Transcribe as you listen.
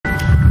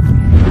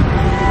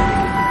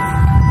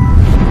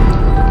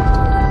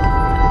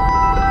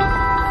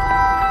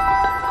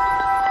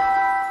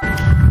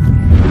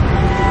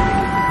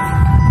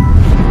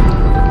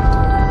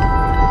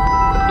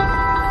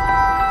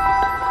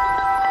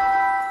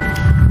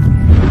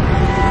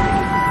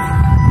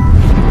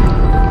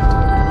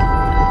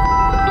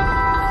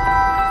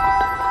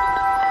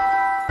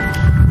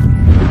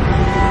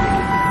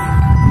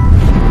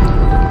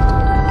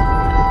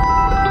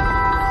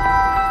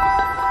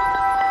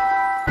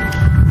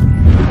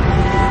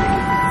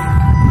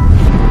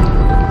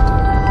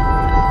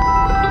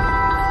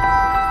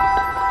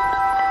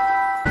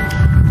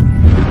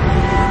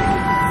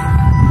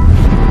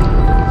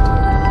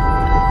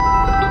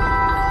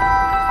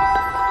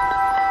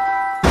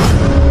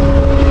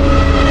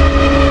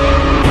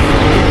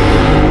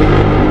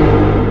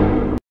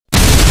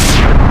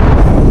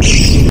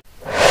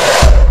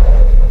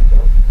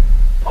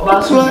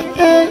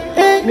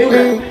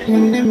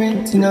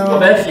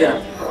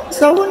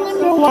So when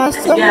you was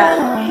so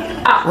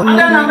I'm from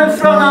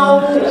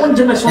now,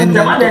 and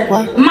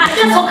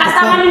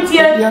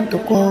then to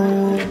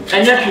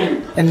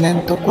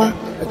go.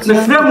 The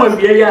film will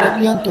be a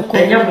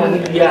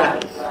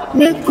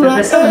make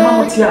grass and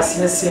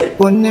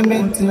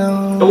ornament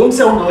now. The woman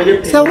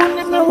said, so when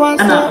you was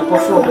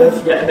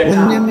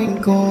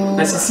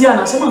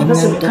someone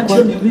doesn't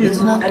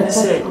it's not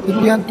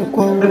to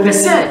go. They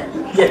said,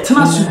 yet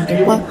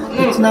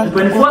it's not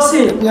when it was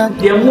it,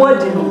 they're more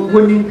than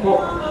winning.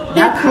 Free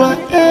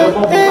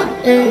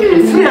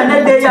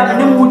another day, I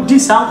would do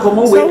some come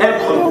away.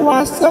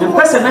 The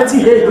person that he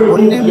had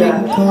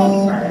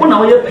when I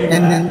was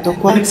and then to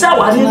go. It's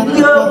our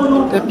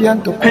the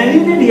piano to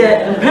penny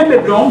and penny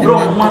brown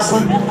once.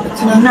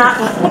 Not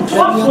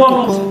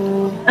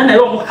and I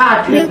don't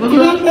have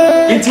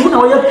it's when I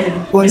was penny.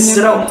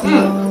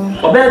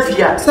 Or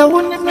Belfia. So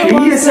when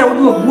you say,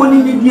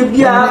 winning the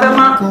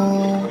Biabama.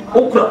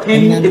 Okra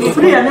penny, the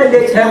free another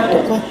day.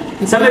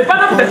 So the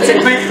father of the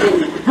segment,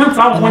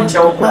 found one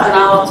child.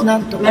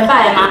 May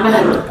buy a man.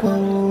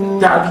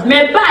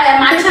 May buy a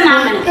man.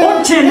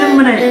 Oh, chain them,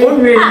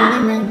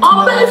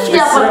 oh,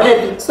 Belfia for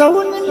baby. So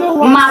when you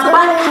my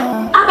back,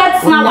 I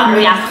bet now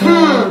warrior.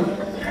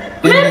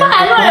 May buy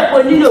a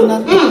lawyer,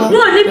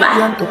 no, Liba.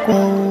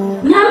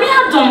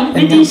 Namiatum,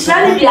 it is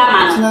Sally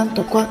Biaman.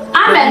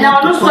 I'm a no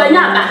so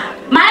yaba.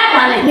 My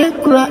money,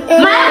 and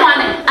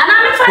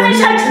I'm a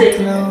financial.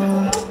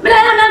 But I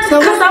have not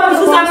because I was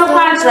so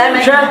much.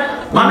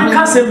 Mamma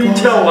can't be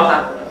told.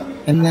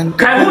 And then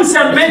can you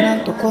send me?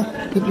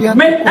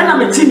 And I'm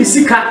a teeny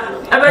sicker.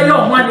 Ever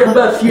young one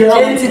about fear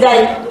today.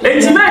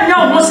 And you might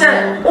know,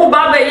 oh,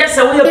 Baba, yes, I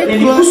will be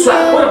the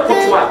Kusa or a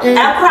Potua.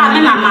 I cry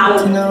in my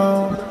mouth.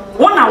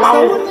 1 hour.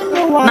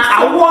 Now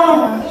I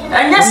want,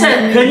 and yes,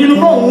 and you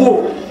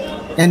know.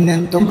 And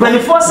then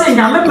 24 saying,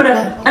 I remember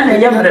and a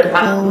younger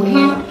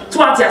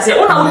so I say,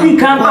 oh, no, we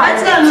can't buy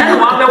it.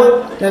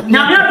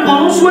 Now,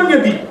 you swing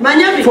your beat.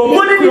 For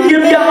one in the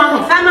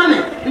family.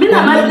 The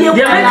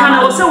American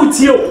also with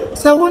you.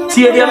 So,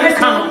 see the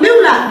American.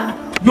 Mula,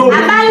 you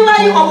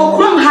are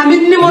from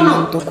Hamid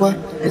Nimono. The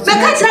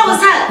catcher was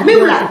had,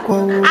 Mula.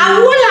 I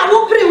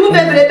will bring you,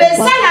 baby,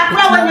 send a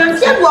crowd when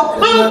you walk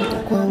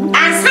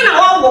and send a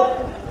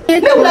walk.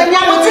 Mula, you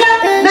will tell,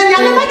 then you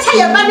never tell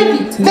your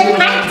baby.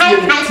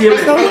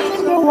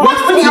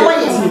 What's the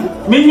way?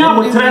 Minya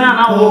will train and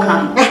I walk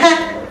on.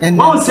 And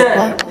one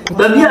said,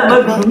 but we are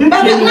not going to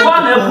now.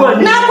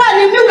 When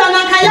you got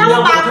a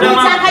Kayama,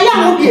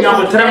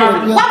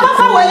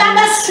 Papa will have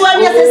a swear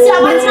to see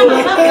how much I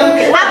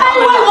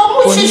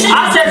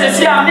said,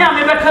 see, I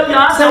never come to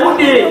answer one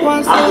day. I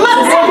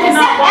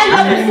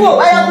have before,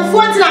 I have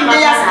 40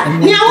 years.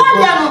 Now,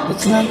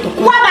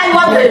 what I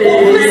want to do,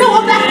 so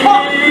that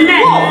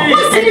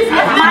what's it?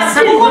 My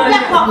son will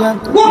back up.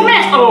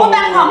 Woman, go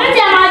back home. Maybe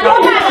I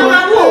don't have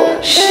a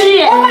woo.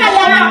 She, I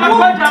am a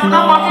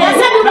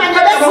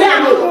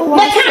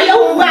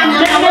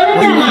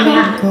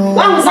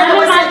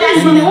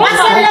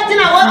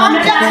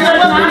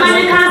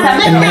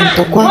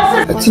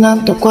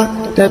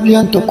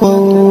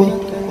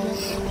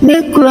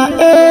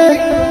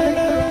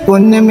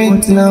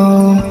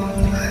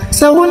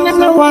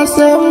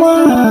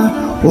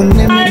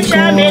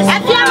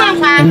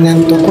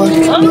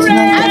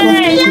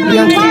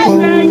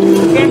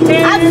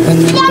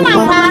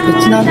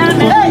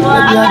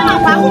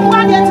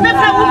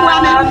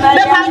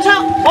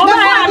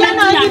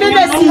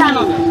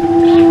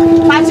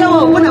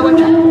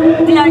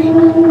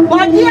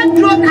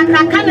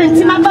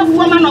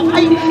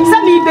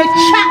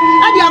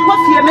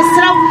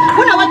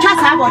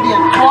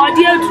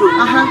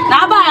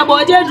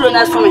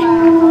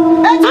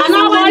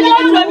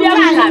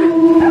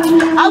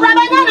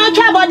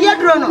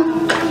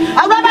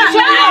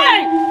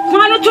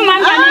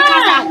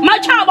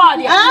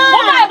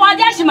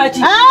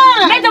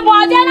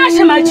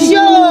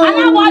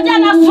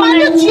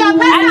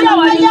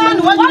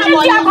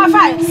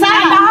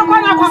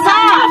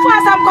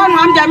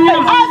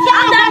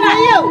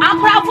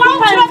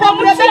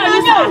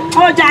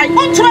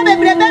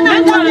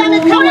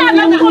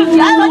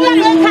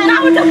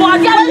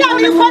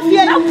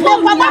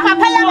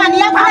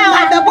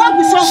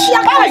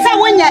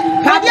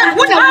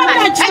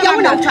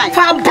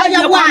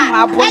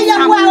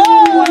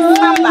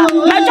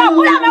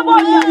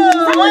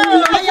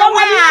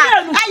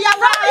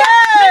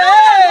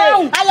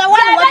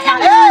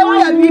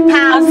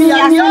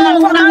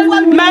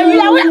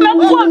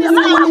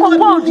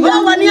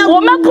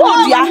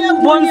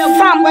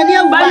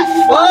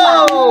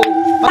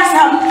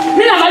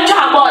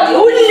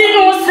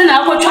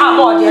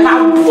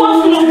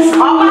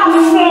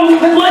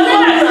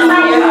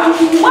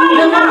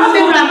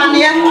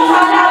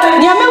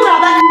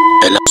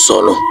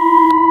solo.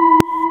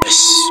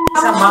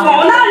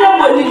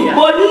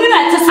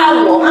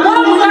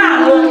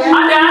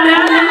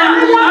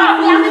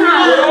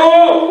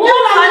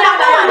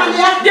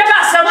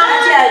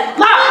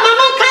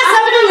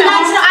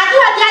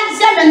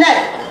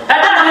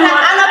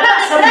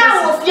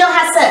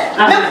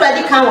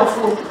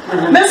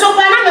 Me so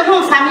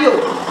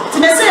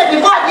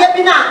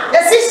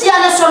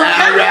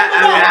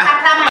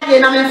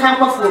me fan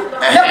kofu.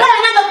 The boy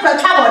na go pro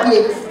chabody.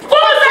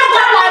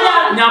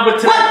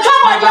 Nyabotire.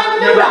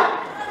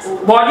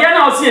 Body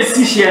na o si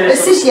esihie ne.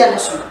 Esihie ne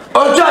so.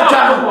 Ocha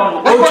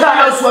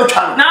so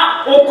cha. Na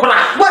okra.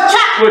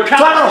 Cha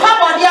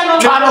chabody no.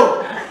 Chano.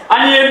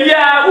 Ani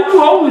ebia uku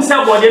o hu se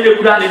body ne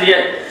kura ne de.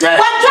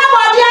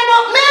 Chabody no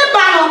me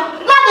ba no.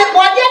 Ma de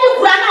body ne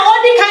kura na o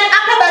di kan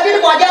aka ba di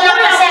body no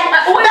se.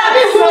 Ba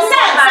bi hu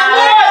se.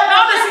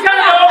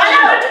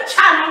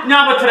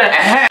 Nyabotire.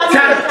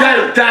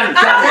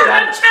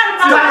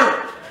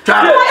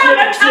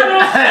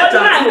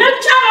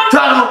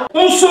 Chano.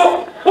 Unso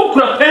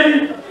okra peni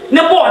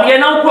ne body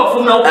na okra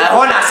fom na okra.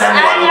 Ho na sem.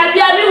 Anya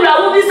bia mi wura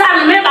wo bi sa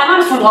me ba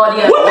na so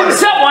body. Wo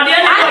se body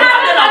na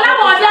na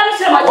body na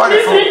se ma. Ni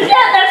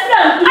bia e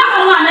friend. Aka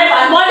no na ba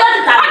body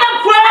ta. Ada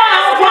kura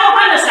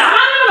na sa.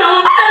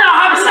 Ada na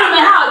ha sa. Me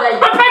how da.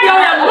 Papa dia o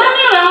ya no.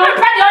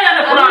 Papa dia o ya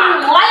no kura.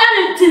 Wa ya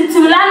ni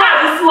tintim la na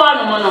bisu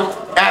anu mo no.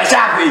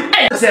 Shafi.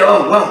 Say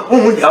oh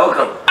dia o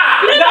kan.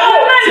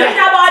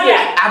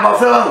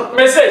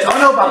 Message.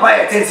 Ono papa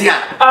e tentia.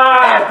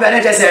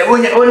 Pene je say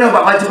ono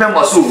papa ti pe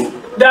mo so.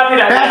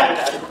 David.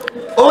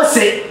 O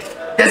say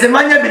there's a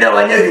man bi na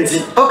wanya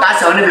binti. O ka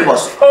say ono bi mo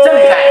so.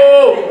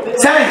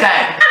 Seven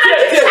kai.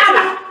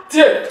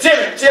 Tie.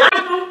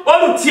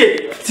 Onu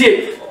tie.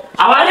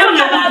 Awale mi nu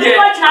die.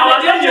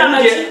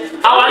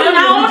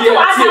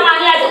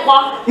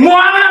 Mo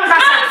ana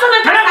kasa.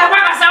 Kana papa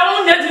kasa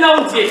o nya dina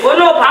o tie.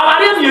 Ono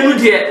awale mi nu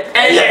die.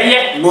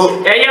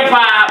 Eye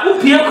pa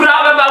upie kura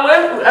baba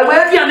we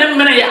bia ne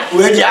mene ya.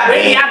 We dia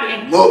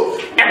mo.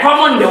 E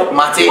common do.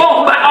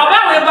 Oh, but oba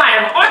we buy.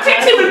 O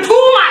tete me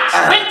too much.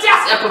 We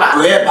just e kura.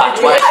 We ba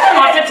twa.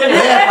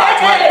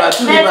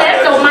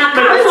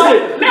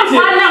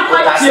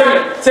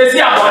 Se si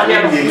abo ne.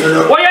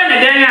 Wo ye ne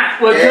den a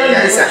wo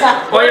twa.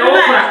 Wo ye wo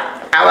kura.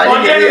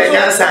 Awali de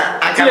nyansa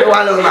akabe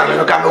walo ma me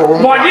no ka me wo.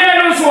 Mo de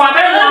no so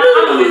abe mo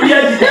anu bi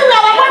adi.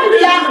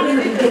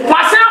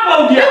 Kwasa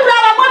abo bi. E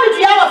ba ne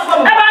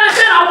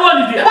se na abo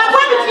ni bi.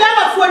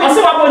 O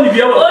se abo ni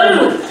bi wo.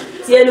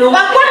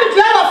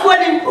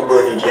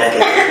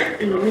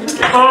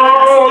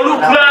 Oh,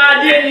 look la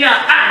de nya.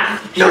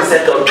 No se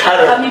to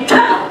karo.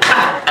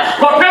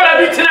 Ko pe ba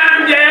bi tina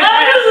nje.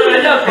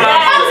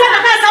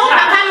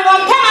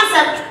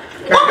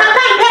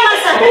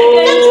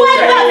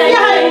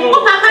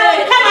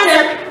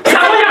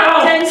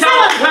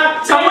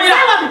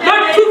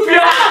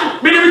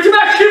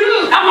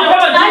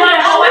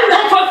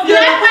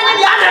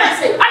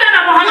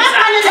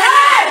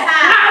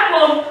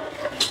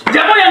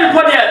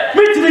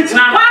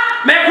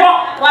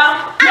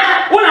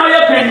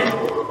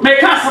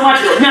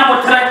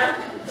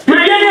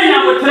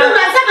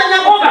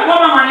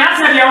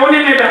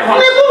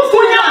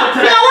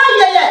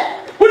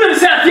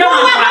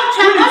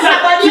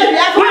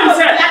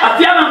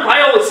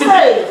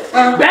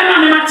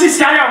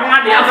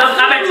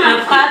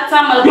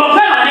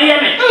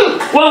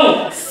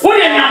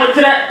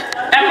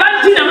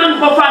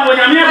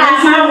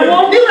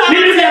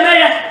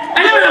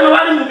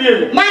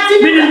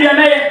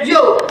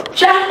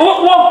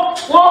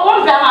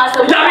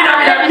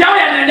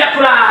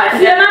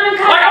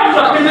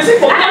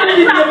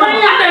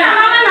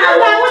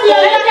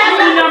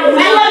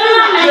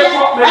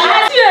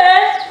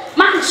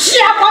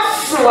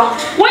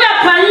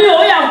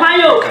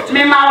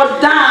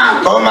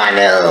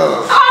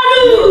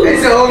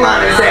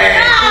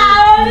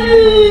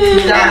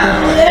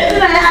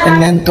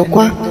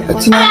 Tokwa,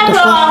 atina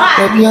tokwa,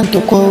 ebian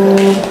tokwa.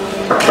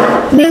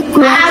 Me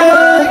kura,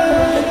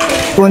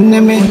 one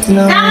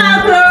mentina.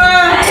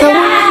 So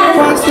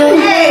what's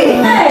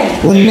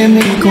it? One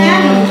menko.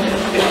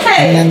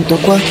 And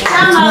tokwa,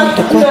 atina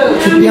tokwa,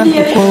 ebian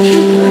tokwa.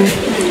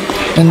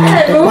 And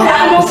tokwa,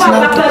 atina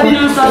tokwa, ebian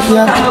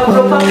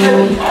tokwa.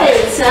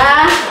 Sir,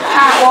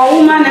 our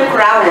woman a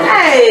crowd.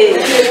 Hey.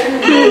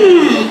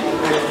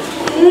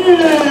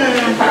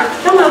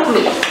 Come on.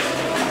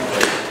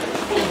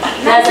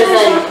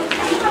 Necessary.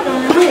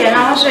 Yeah,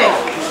 now say.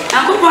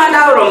 I'm going to find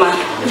Roma.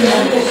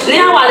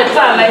 Now, what the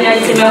family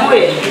is in my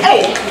way.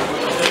 Hey.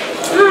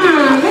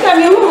 Look at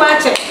me, who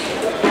watch it.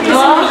 No,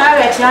 I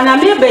let you on a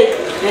baby.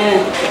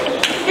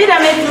 Did I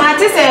make my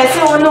sister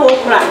so no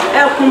crap?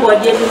 I'll come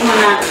with you.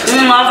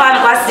 I'll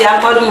find what's the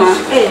Alpha.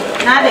 Hey,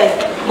 not it.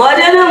 But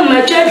then I'm a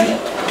chubby.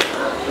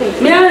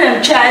 Me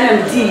and China,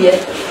 dear.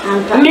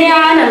 Me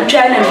and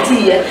China,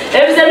 dear.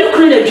 Every time you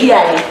couldn't be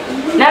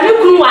na me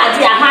kunu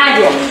wadi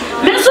ahade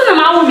me so na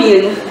ma wo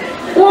mienu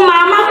wo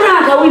mama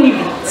kra ka woni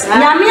bi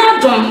na me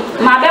adom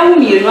ma be wo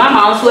mienu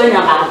ama so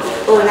anya ba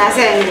o na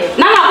se nde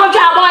na ma ko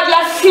twa ba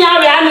dia fia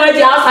we anu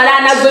adi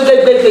asala na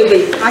gbegbegbegbe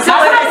ma sa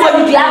ko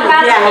ni dia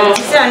kra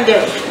se nde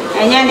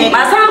enye ne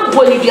ma sa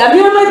ko ni dia me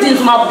no di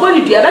ma ko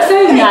ni dia be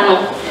se nya no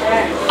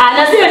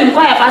ana se ni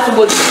kwa ya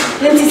possible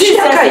nti si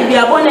se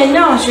bia bo na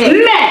nya o so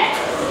me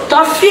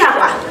to fia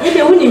kwa e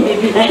be woni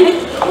bebi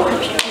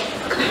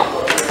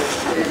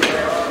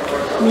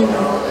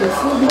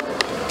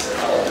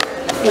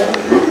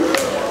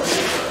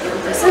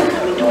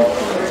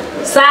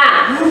Sir,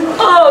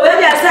 oh,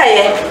 baby, I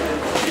say,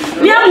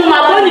 me am my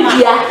body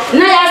here.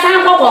 Na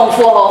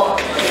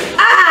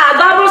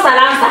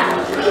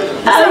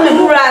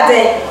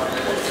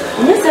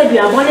say be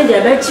abon de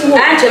be chi wo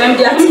an che mem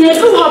dia ti e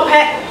fu ho pe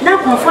na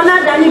konfo na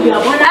da ni be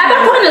abon na be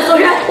ko ne so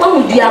hwa wo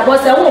mu dia bo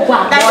se wo bo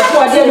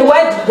abon de ni wo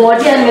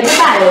de ni me de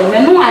ba yo me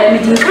no aye me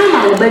din kan ma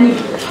wo ba ni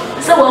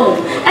se wo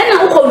e na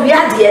wo ko wi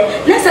ade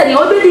na se ni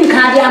obedi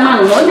kan ade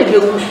ama no ne be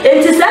wu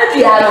enti sa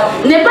dua no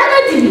ne ba na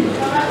di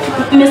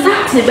me sa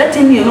se beti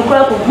ni no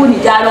kura ko bu ni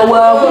ja ro wo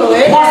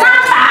wo sa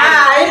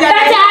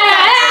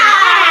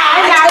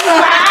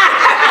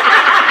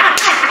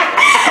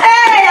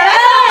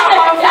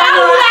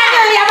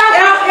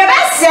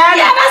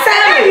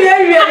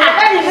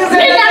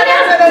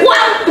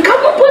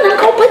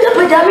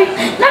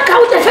na ka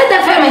wo te fe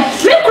me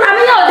kura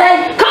me na odai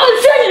ka o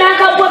se ni na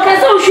ka bo ka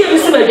se o hwe mi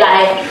se me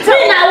dwae me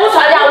na wo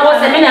so ya wo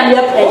se me na me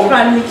pe kura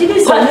mi ti ni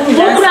so ni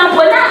wo kura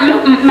po na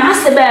ma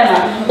se be ma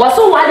wo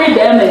so wa de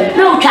be me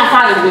na o twa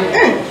fa no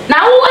na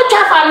wo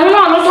twa fa no no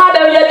so ba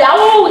we ya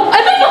wo e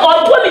bi o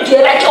po mi je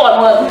re ke o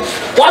no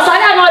wo so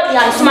ya no di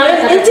an sma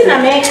me ti na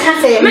me ka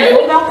se me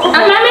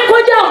na me ko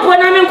ja po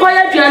na me ko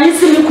ya duani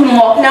si mi kunu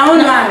ho na wo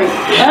na me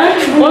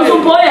wo so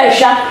po ya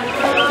sha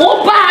wo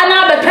ba na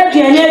be pa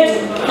duani adi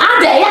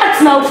ade ya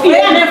tna o fi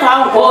ne fa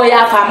ko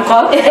ya fa mko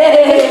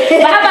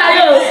baba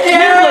yo ni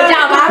ko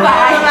ja baba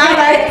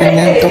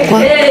enen to kwa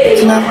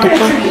tina to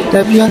kwa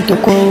tabian to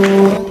ko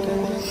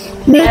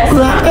me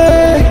kura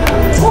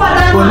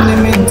onne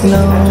mentina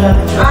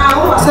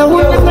sa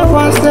wona na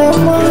wasa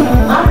ma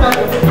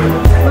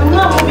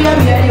no mo bia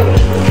bia yo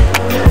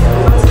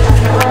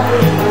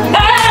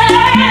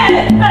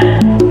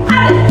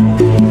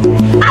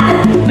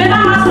me ba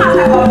ma sa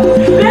ka ko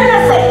me na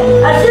se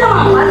a ti ma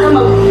ma ta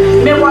ma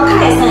me wa ka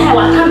esa ha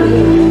wa ka me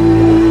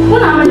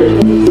wona ma de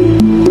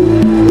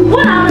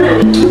wona ma de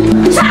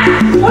cha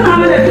wona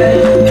ma de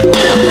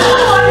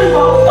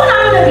wona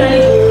ma de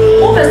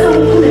o pe so ku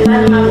me ba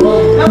ma ko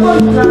na ko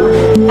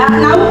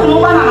na wo ku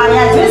ba na ma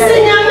ya je se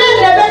nyame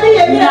ne be di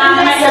ye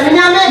nyame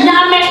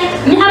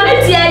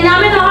ti e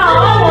nyame na ha o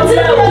mo ti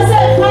o se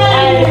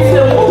se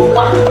wo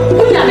wa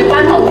ku nyame pa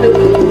na o be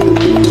ku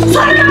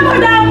so na ko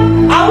da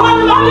awon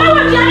mo ma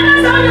wa ti ana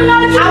sa ni na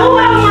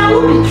awon ma wo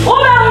bi o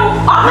ba mu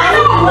o ma ni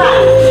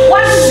wa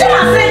se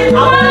ma se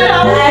awon na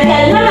wo e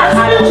na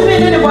sa ni tu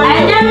ni bo e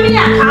nya mi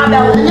ya ka ba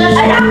wo nya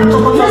ya to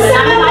ko so se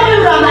ma ni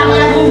ro na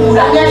ya wo mu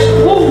ra ya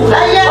wo mu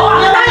ra ya o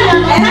ba ya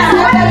e na se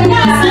wa ni na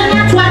se ni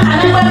tu ata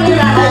me wa mi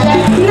ra ya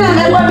ina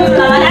me wa mi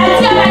ra ya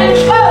ti ba ni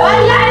o wa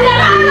ya ya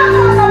na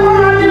ko sa ko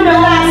na mi ra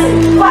ya se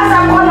wa sa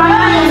ko na ya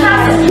ya na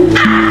se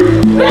ah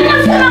me na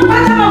se na pa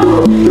ta ma ko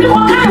mi ko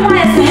ka wa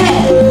ya se he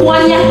wo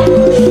ya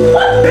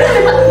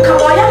ka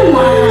wa ya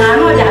ma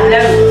no ja le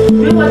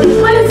mi wo ti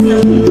fa ya se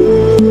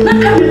na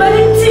ka mi ba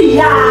ni ti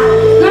ya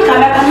na ka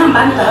ba ka na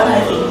ba ni ta ba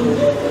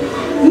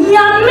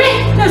nyame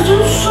na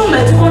sunsun me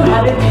ti ko na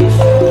be pi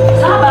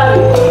saba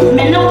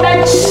me no ba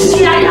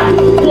chia ya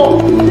wo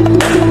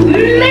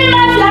me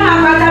ma fia na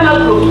ka ka ma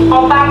ko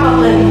oba ka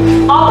pe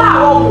oba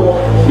wo wo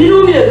mi no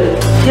mi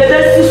ye be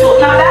si so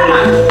na ba ma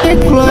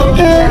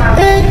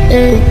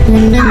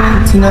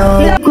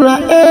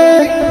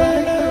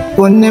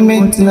onne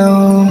mentina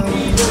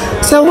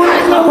sa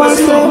wona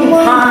wasa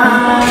ma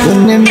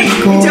onne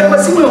menko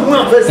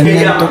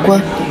enen to kwa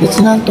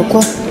tina to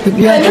kwa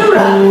bia to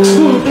kwa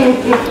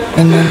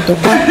enen to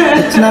kwa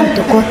tina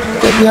to kwa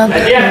bia to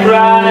ya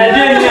bra na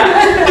dia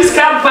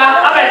iskamba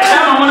abe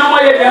chama mona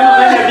moye dia no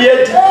na dia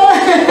di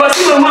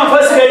kwasi mo ma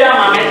fasi ga ya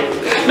mame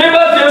me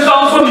ba fi so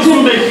so mi su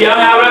be ki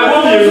ana ara wo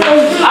mi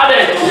ade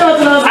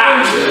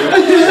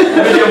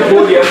me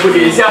dia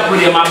bodi si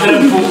abodi ma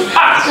bremfu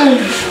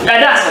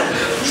ada sa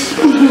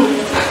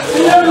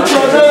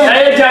ya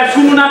ja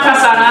funu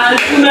kasa na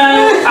funu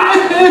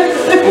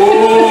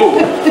oh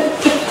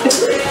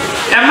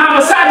ya ma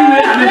ba sa di me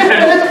ame pe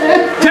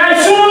ja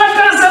funu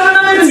kasa na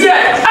me tie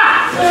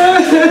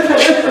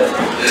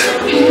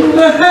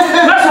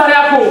na sorry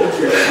ako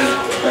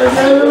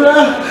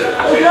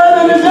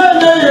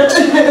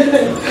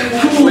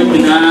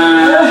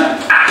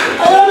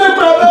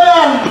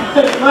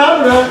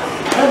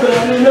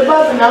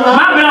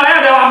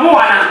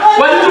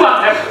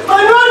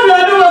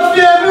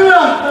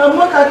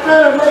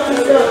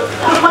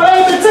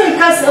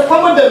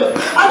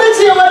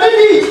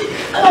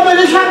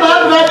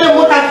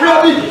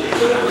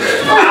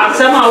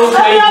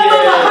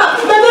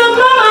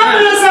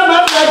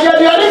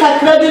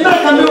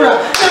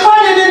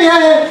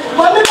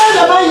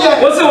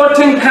what's the what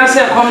thing can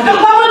say come down?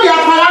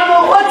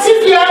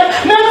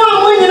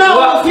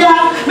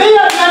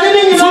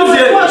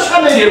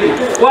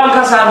 One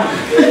casa.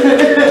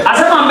 As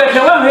a man back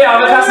one way,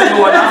 I was saying,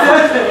 what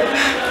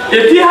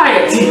if you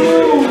hire tea?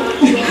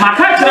 My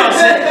catcher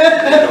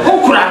said,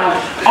 who could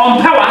on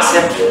power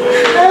set?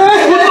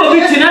 Who will be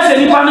to us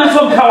any panels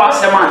on power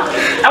set?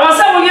 I was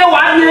saying, you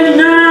want me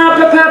now,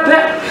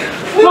 pepper.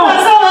 No,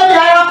 what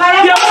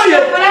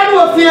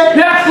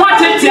it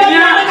what is it?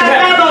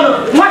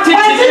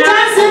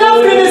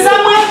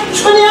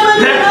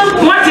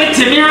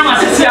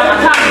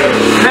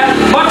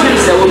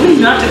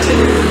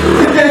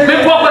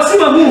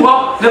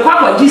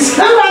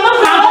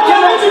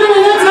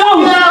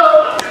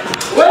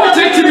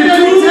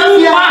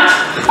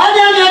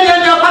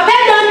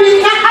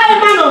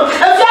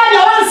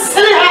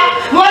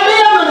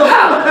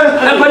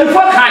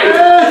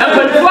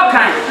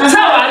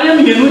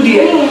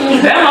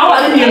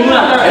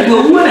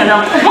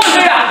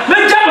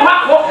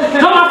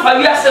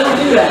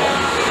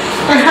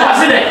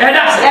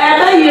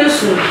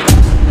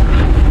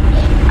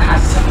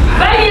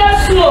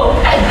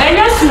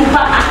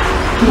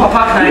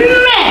 papa kan.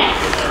 Me.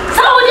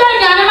 So we dey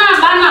na na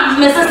ba na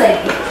me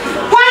sese.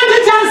 Why the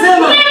chance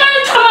no? Me man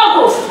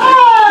tomoko.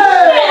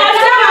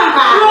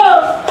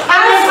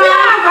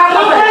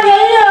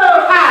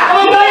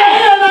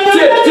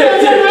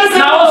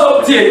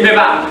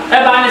 Beba,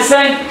 eba ne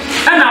sen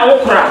na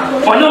wokra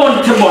ono won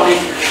tebone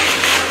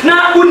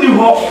na uni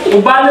ho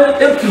obale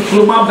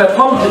efufuruma be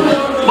company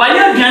wa ye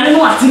aduane no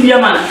atibia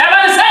man eba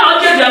ne sen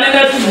o je aduane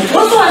na tu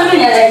Wo so ane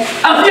nya dai.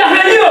 afia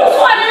heli o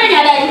Wo ane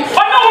nya dai.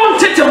 ono won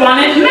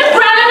tetebone Me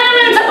kura na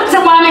me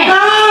tetebone.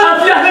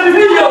 afia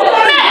heli yo Me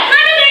na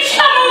me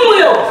shia mu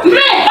yo.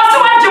 Me asa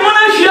wa je mo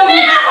na hia mu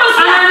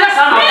ana na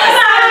sa no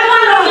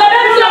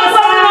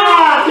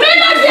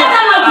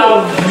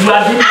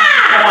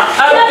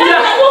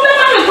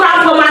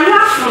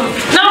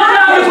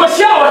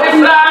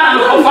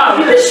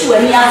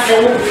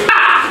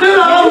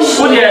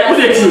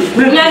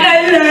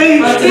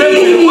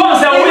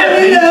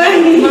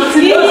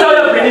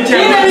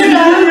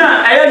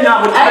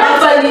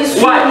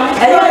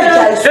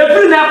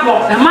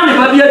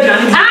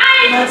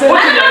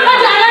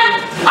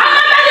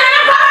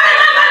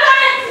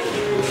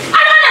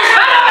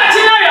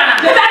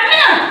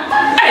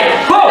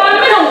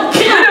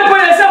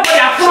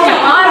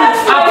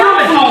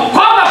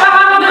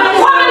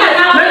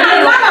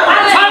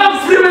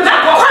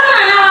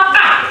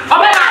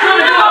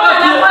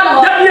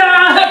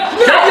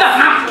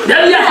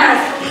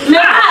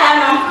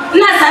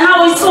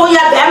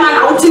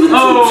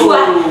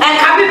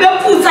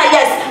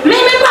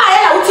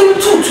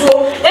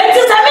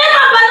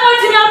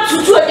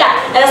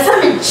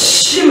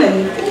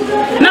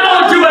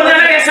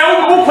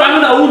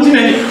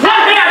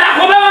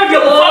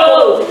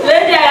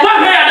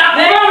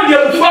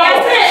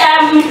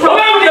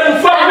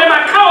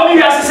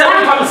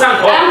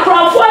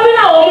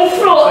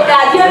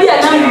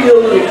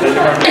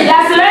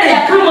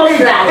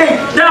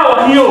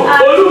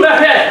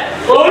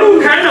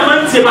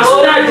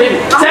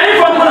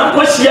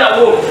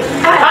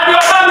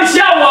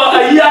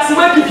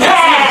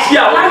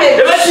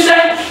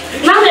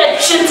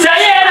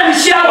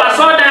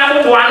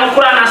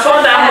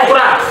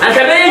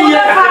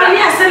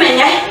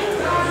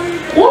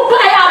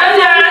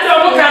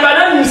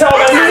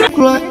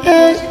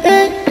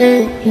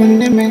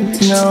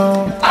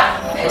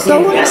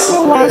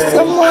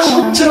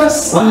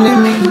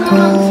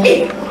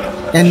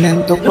and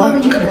then to qua,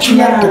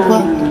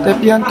 the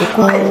pian to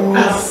qua,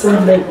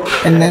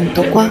 and then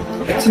to qua,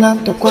 it's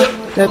not to qua,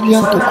 the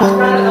pian to qua.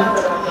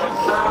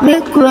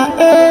 Make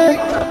cry,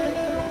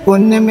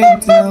 one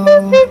minute now.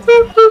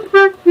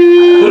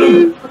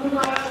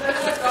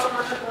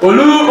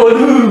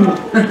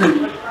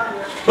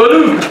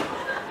 Olu.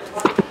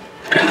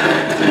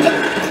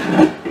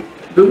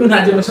 Dulu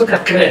na je masuk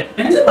kakre.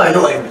 Ini apa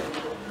lo ini?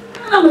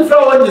 Kamu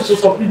tahu aja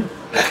sosopi.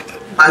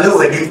 Alo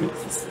ini.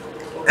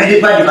 Ini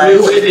apa di mana?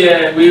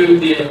 We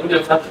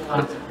udah fat.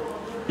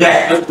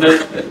 Ya.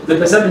 The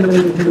person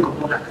ini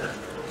komponen.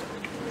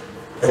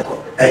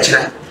 Cina.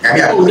 Kami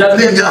aku. Udah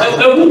Minyak.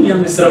 yang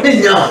mesra.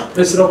 Minyak.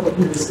 Mesra kok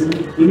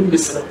ini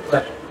mesra.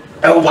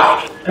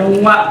 Wah.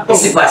 Uma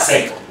Isi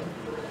pasai.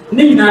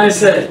 Ni na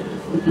se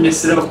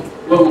mesra.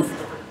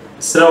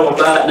 Mesra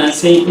oba na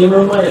sei ni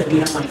mo ya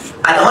dia.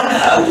 Ada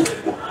mana?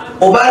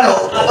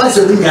 Obano, on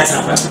se dunia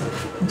sama.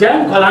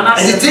 Jangan kalau nak.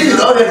 Ini tipe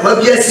kau yang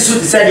babiya sisu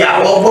di sana ya,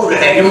 awak boleh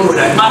lagi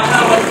mula. Maka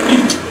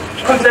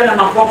kau dah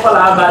nak apa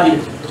lah abadi.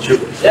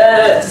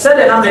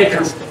 Saya dah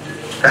American.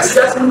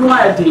 Kita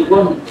semua ada di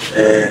pun.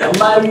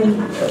 Kemarin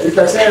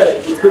kita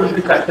saya ikut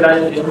di kakra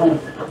di rumah.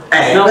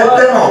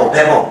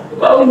 Bemo.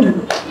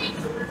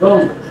 Bom.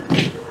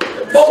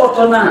 Bawa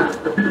kena.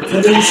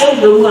 Jadi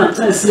saya rumah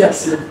saya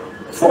siasat.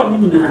 Form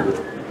ni na.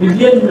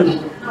 Dia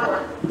ni.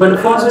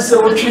 Benefons se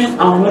o train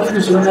en mode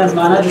fonctionnel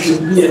mana de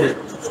bière.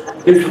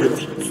 Et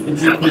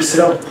puis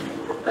ça.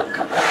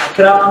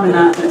 Kra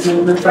mena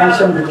na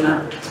França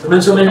mena.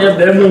 Mas o menino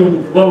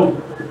bem bom.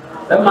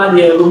 É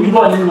maneiro, o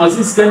bibo ali mas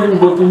isso que ele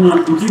botou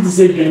no que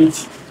dizer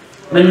gente.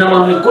 Mas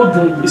não me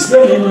conta, isso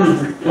é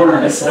ele.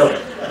 Olha essa.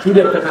 Tudo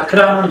é para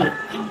kra mena.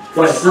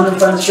 Pois não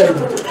França.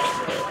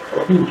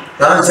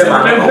 Não, você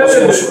mano.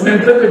 Même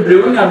que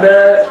Bruno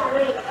avait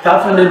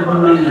 500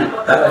 million.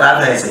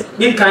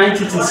 You can't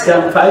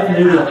scam 5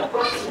 million.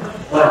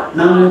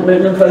 Now,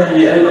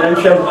 I'm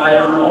sure I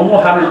am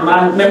almost having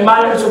man. My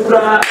man is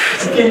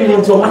skin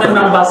into one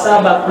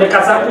ambassador, but the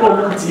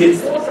Casaco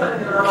is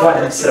what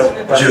is so.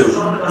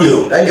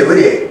 You, and you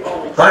really.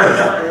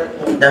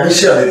 Now,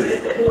 Michelle,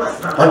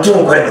 on 2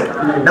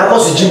 1. Now,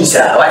 what's the Jimmy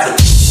said? What?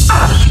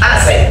 I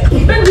said,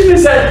 Jimmy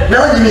said,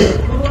 no, Jimmy.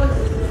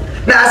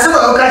 Now, some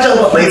of catch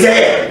up with my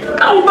day.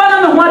 I'm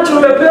banning what you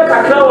will break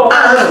a crow.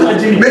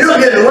 Me don't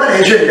get the one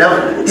I should know.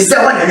 Is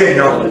that one again?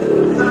 No.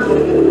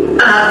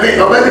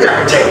 Maybe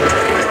I check.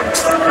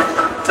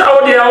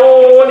 Saudi,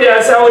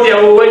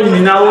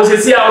 when now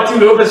see how to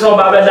look so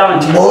bad down.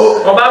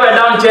 Oh, Baba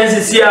down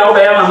chances see how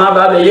I am,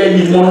 Baba,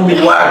 ye won't be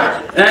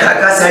work.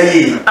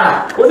 Kakasai.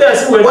 What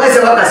else? Why is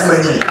the workers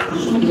money?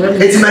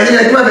 It's money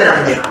like my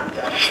man.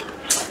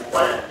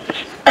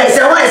 I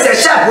said, why is a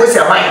sharp with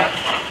a wine?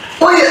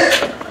 Oh, yeah.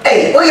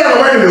 Hey, oh yeah,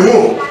 man, me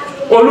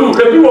Olu,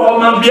 the people of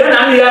Mambia and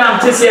I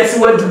am just yes,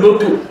 what to go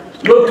to.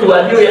 Go to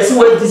a new yes,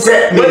 what to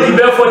say. What you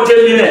bear for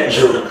 10 minutes.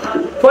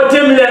 40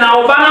 million,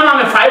 our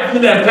banana 5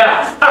 million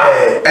pair.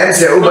 And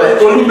say, Oba,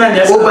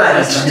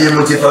 engineer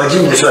for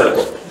Jimmy as well.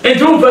 And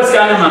two first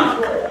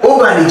animal.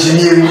 Oba,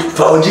 engineer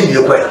for Jimmy,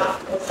 you're quite.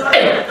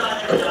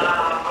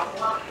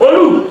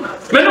 Olu,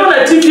 men on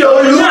a TV, no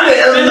one,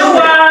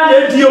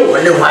 you,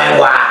 and the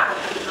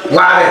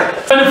why.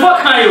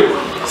 24 can you?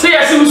 Say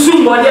I see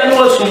soon, but I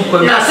know soon.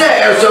 Now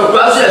say so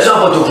close as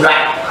someone to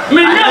cry.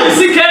 Me never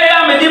see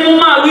Kaya, me did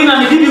Mama win and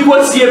me did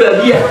go see a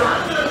beer.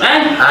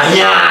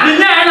 Yeah. Me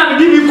never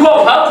did you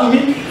call up to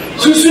me.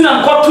 Susun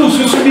and Cotton,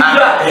 Susun, and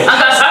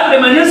that's how the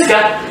Maneska.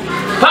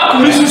 Papa,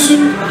 Miss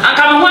Susun, and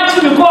come watch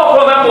me call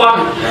program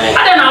one. I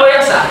don't know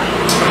where, sir.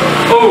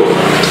 Oh,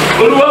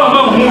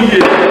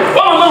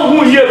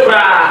 who here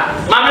cry?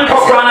 Mamma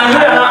Cochran and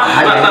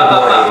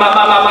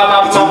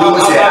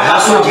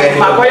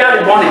my boy had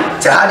the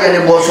bonnet. To have any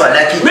boss for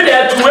like it. Maybe I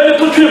had to really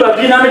put you up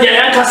in America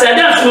and Casa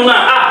dance to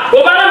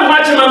Obama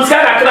watching on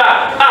Saka.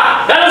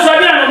 That was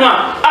what I know.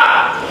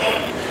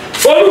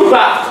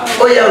 Olupa.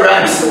 Oh, yeah,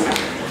 rats.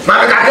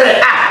 Mamma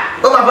Cacare.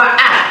 Oh, my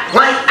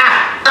why?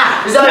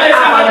 Is that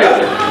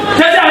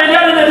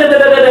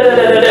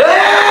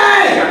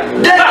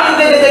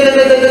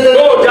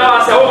oh, that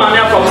was a woman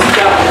from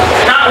Sika.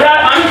 Now,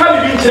 I'm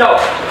coming to tell.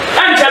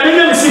 I'm coming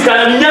to Sika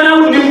and Yana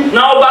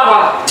now,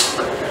 Baba.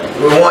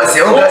 What's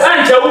your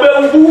answer?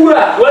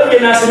 What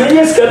can I say?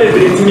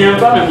 Me and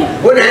family.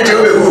 What answer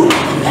who?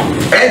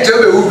 Enter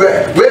the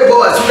Uber. Where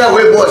boss,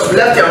 where boss,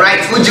 left and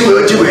right. Would you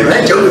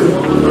enter?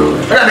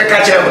 I'm a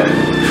catcher.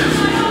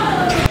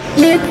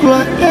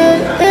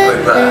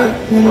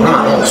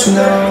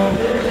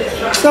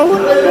 So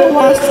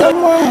was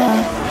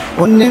someone.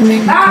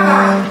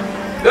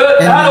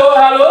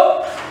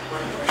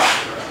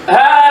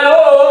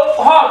 Hello.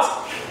 Hot.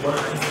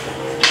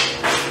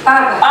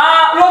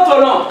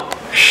 No.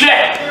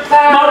 Share.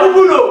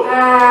 Marubulo.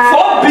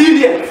 4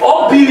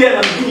 billion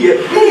and billion.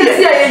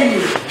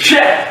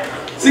 Share.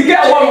 To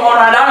get one more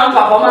another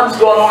performance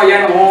going on, you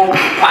know,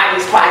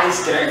 parties,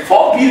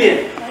 4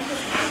 billion.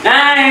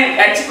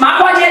 My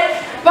budget.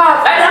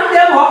 Papa, I am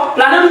there.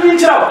 Planning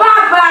to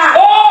Papa.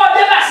 Oh,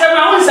 there are some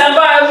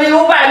and we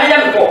will buy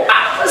them.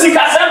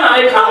 Sikasana,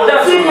 I come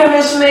there. Senior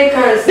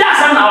makers.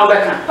 That's an hour.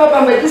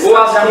 Papa, but this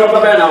was a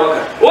rubber now.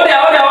 What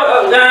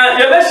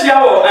the best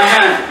show?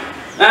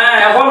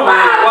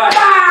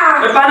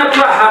 The banner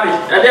habit.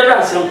 I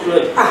never some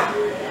good.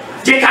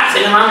 Take us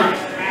in a man.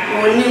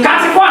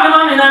 Can't see one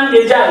man and the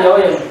jar.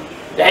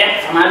 There,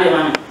 family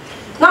man.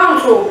 Now,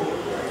 so,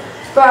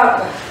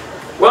 Papa.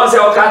 Once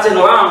you're cutting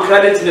around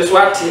credit to the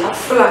SWAT team.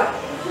 Flat.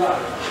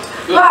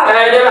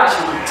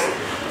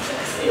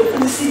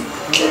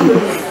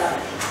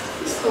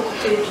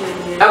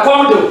 I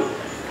come to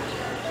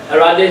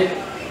Rade.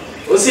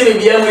 We see me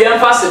bien, we are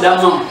fast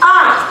down.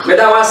 But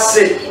I was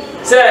sick.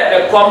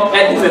 Say, come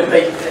and do a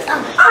break.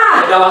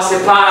 That was a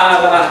pa,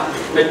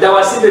 but that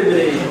was the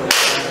brain.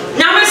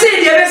 Now, I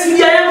say, the rest of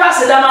the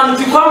ambassador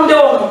to come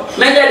down.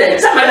 Many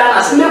some of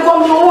us may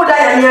come to order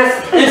and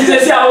yes.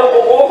 It's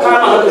all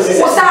kind of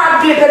what's our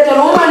better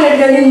woman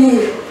than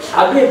me.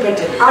 I'll be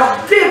better. I'll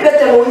be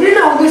better. You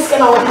know, this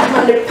kind of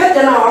the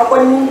better now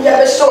when you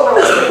have a show.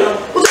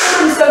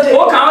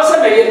 What can I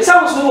say? It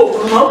sounds so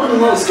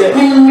most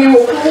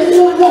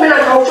woman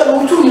and how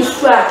to do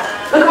swag.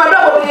 And my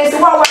brother is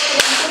what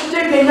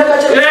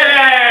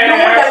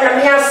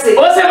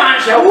what's a man?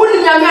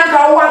 Wouldn't you make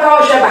a walk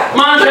out Shabbat?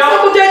 Man,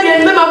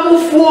 never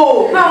move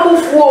woe. Now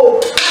move woe.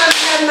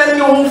 And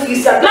you move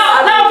yourself.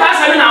 Now,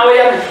 pass him now.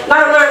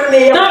 Now,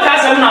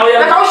 pass him now.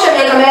 I'll show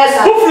you the mess.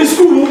 Move to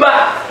school,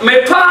 but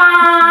may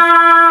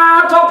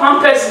top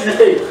pampers in the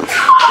day.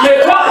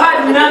 May top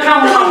hide in a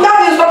camera. That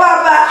is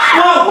Papa.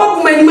 No,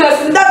 what many mess.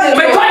 That is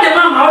my father,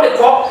 mom, how they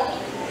call.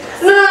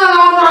 No,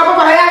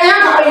 Papa, I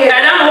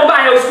don't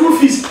buy your school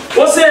fees.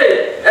 What's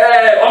it?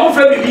 I'm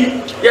afraid to be.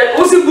 Yet,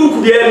 what's a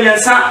book there, and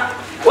son?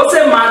 What's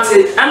a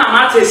matter? And a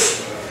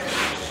matters.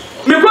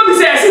 Me come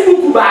say I see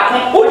book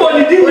back. Who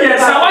body did me and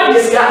what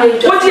is that?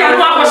 What you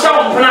have to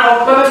show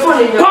now?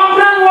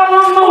 Comprehend one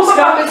no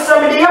scar.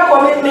 Somebody have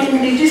commitment with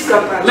the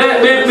discount.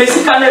 Me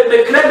see can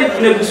the credit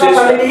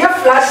negotiation. They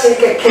have flash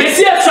shake. Me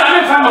see a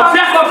trying from a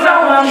flash of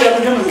flower.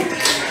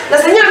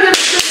 That's a new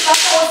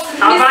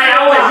I buy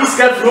our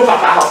discount from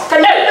Papa.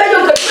 Can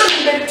you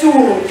get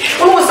two?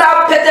 Who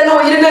start petting or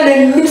you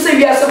didn't miss a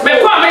year?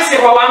 Me come say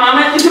what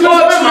mama is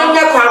more than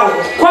your crown.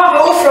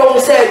 Come from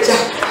Sedge.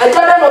 I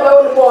tell them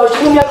about the boys.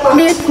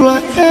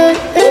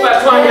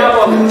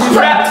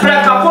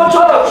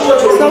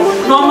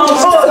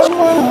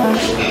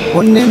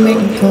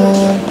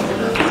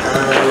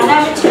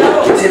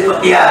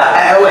 Yeah,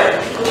 I went.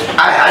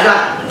 I got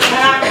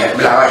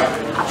blower.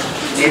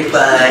 Tip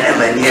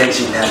and a near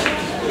Gina.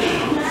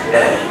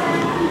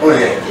 Oh,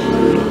 yeah.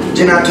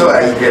 Gina told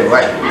I did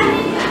right.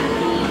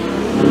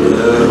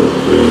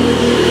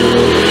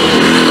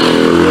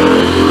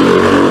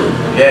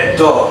 Yeah,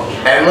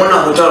 and one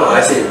of the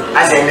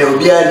I said, there will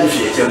be a leaf,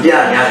 it will be a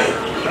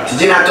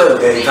Did you not tell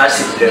the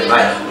fast to the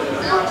fire?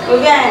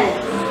 Again.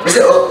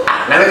 Mr. Oh,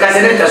 never can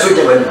say that. So, It's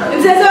a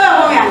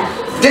woman.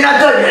 did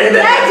not tell you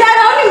that. I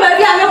don't know,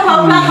 I'm a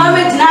problem. I'm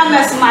a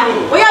dynamic money.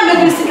 We are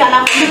making sick and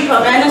I'm a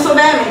problem. So,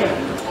 baby.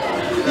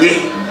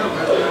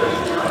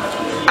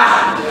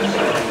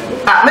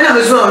 I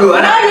was wrong.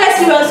 Yes,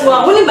 you was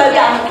wrong. Only baby,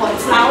 I'm a point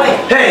now.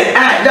 Hey,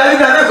 don't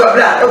you have a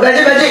problem?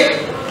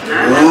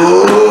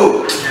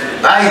 Oh,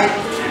 I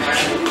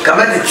come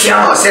at the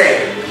town,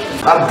 say,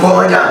 I'm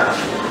born down.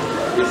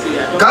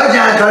 God,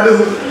 I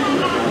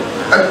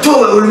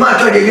told you, my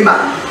told you,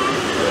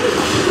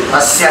 I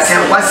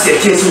said, what's your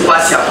case?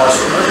 What's your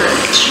apostle?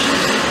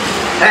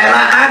 Hey,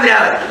 I'm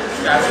there.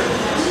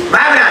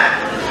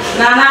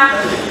 Nana,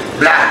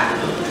 black.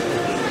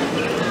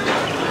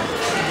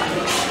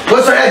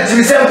 What's that?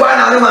 You said, why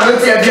not? I'm not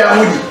here.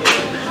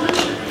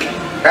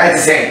 Right, the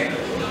same.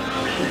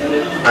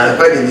 I'm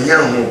very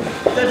young.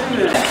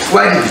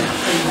 Why?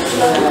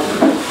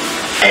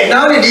 And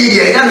now the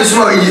idiot, I'm a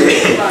small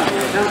idiot.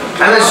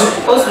 I'm a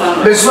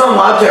small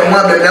water and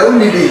one, but the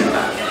only day.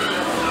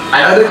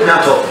 I don't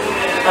know.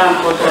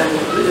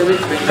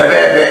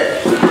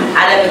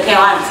 I don't care.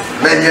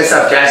 Men, yes,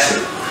 I'm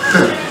cashing.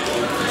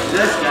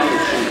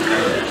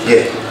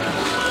 Yeah.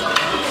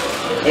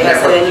 Yes,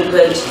 any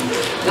bridge.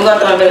 You got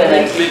to be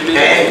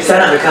a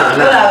son of a car.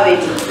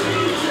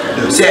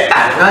 You say, I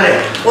got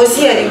it. Was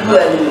here the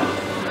good?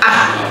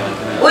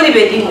 What did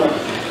you do?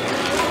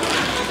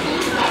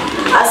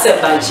 I said,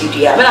 Banchi,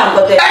 but I'm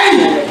got it.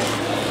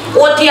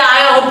 What the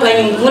eye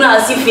opening, when I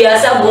see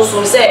Fias, I was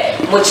so say,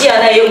 Mochia,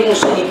 and I almost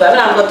sleep, but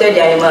I'm got it.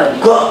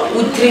 God,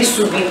 with 3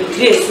 to be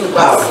 3 to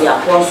pass here,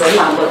 upon so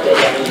I'm got it.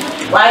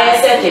 Why I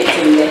said it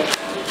to me.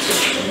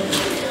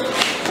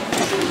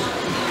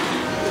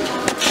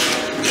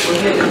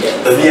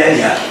 Bien,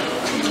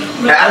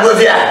 I go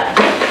there.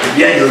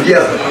 Bien, you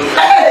dear.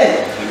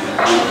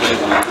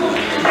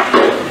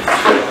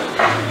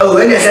 Oh,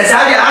 when it's a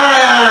Saudi,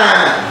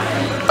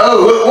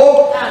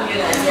 oh,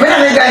 when I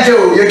got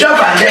you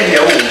jump and then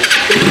you.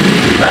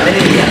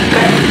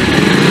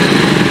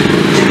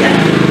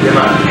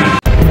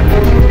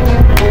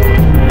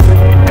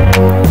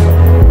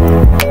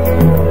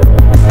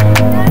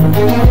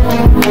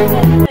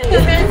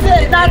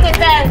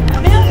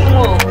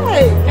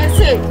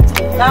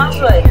 That's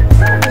right.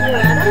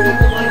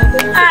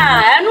 I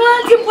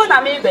want to put a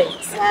maybe.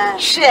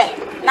 Share.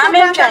 Now,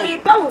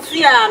 maybe don't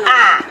fear. I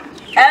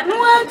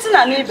want to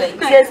maybe.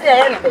 Yes,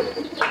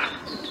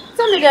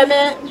 so, me,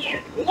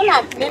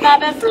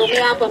 I'm from me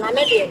up on a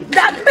maybe.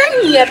 That bang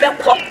me a bit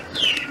pop.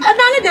 I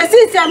don't need to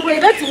see some way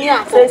that me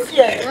up.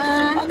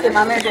 Okay,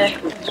 my maybe.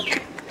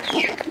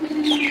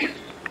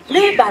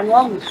 Maybe I'm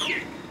wrong.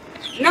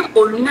 Not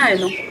all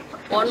mine.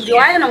 On the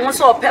iron, I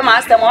also pay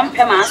master, one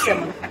pay master.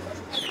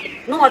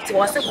 No, what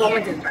was a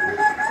woman?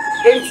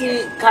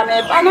 Ain't come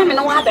a banner,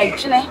 no one by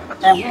Chine,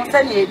 and won't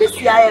send you this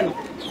iron.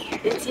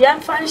 It's young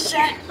fancy.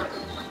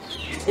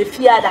 If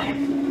you had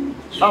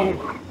oh,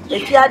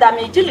 if you had a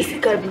me, Jimmy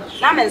Kirby,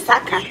 Nam and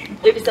Saka,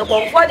 if it's a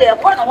one for the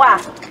corner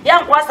was,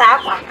 young was a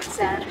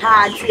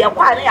see a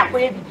party a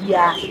way,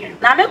 yeah.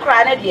 Now me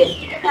crying yet.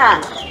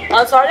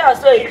 I'm sorry, I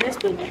saw a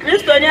Christian.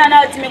 Christian, you're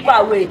not to me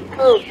quite away.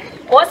 Oh,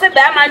 what's a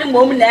bad man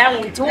moment now?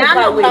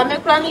 I'm a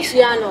promise,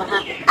 you know.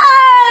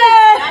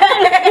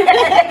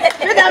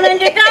 I'm in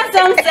the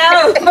castle,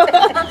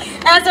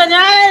 and so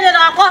now I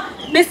got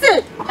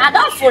Missy. I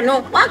don't for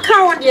no. What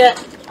can't you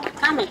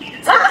come in?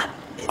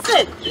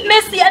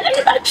 Missy, I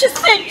didn't about you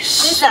say.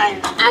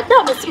 I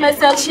don't miss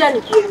myself. She and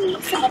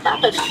you say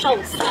about the show.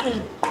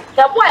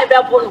 The boy,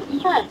 Babono.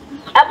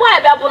 A boy,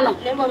 Babono.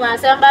 Never mind,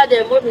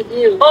 somebody will be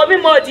you. Oh, me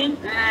Modi.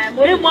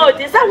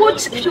 I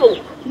watch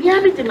you.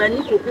 Miami the man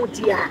who put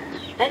here.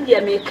 And the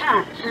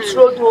American. So,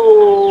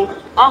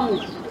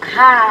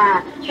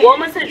 ha,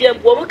 woman said, "Dear,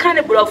 woman kind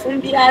of brought from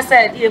the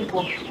outside the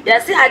import."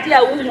 Yes, I did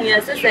a woman,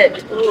 yes, I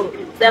said, "Oh,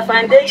 the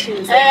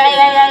foundations."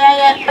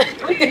 Yeah.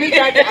 Come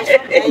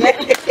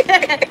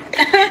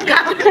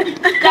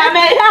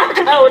here.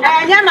 Oh, I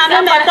am a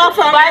man of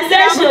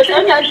foundations.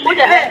 And I put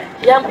a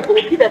young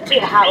people the tree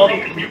how a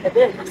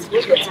bit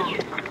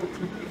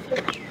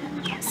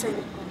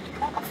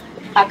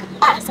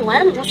so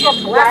I'm just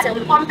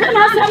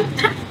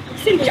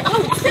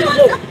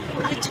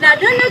I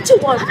don't know to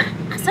want.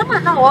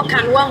 Someone now walk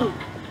and one.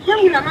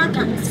 Young man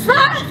can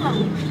far from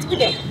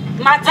today.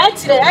 My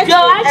title,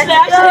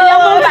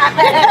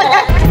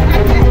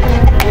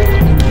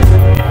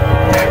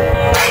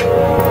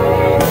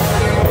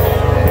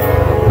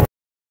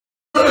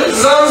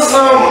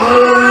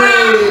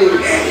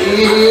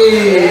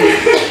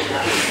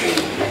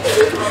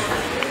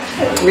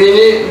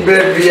 Mini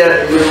baby,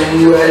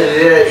 you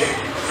are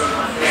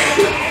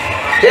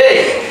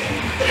hey.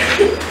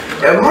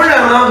 Everyone,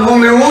 I'm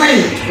going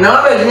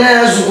now. But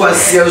yes,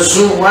 was your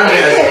soon one.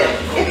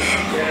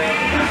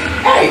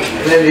 Hey,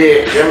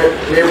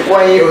 the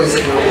boy was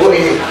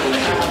going.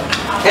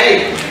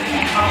 Hey,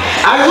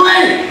 I'm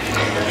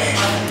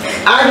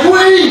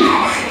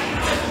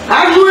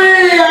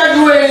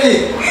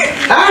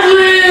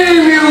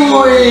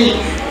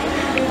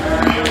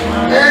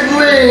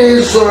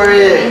so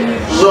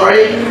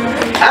Sorry.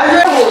 I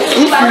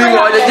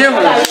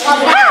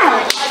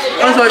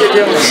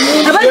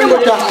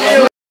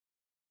know.